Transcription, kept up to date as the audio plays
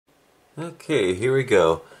Okay, here we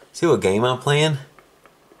go. See what game I'm playing?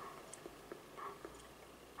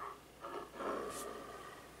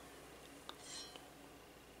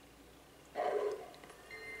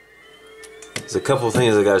 There's a couple of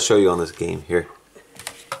things I gotta show you on this game here.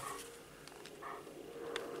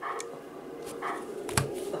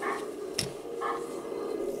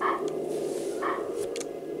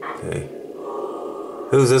 Okay.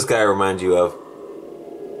 Who's this guy remind you of?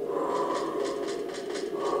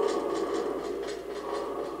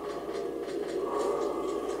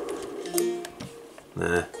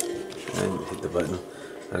 Nah, I didn't hit the button.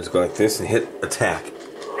 I just go like this and hit attack.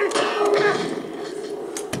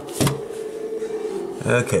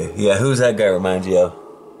 Okay, yeah, who's that guy remind you of?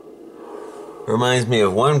 Reminds me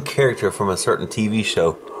of one character from a certain TV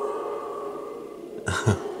show.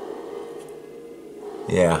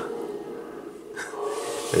 Yeah.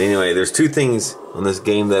 But anyway, there's two things on this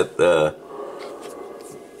game that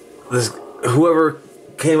whoever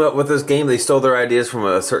came up with this game, they stole their ideas from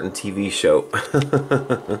a certain TV show.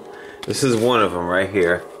 This is one of them right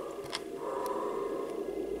here.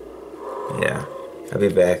 Yeah, I'll be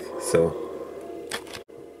back. So,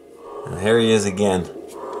 and here he is again.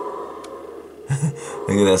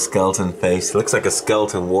 Look at that skeleton face. He looks like a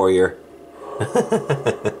skeleton warrior.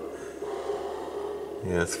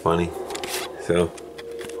 Yeah, it's funny. So,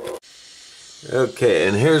 okay,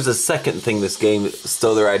 and here's the second thing this game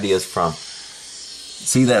stole their ideas from.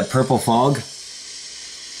 See that purple fog?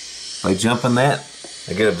 If I jump in that,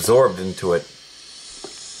 I get absorbed into it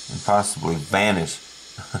and possibly vanish.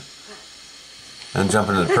 And jump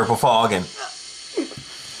into the purple fog and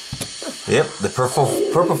yep, the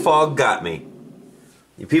purple fog got me.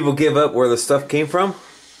 You people give up where the stuff came from?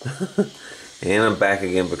 And I'm back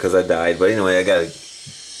again because I died. But anyway, I got an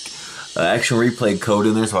action replay code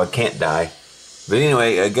in there so I can't die. But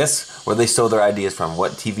anyway, I guess where they stole their ideas from.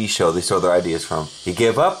 What TV show they stole their ideas from. You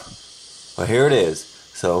give up? Well, here it is.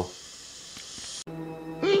 So.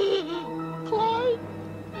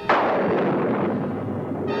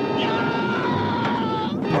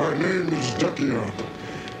 My name is Dekia,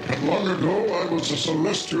 and long ago I was a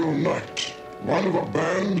celestial knight, one of a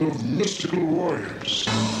band of mystical warriors.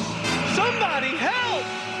 Somebody help!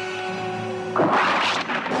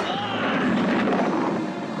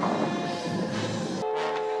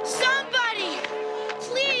 Somebody!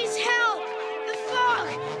 Please help! The fog!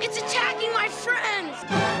 It's attacking my friends!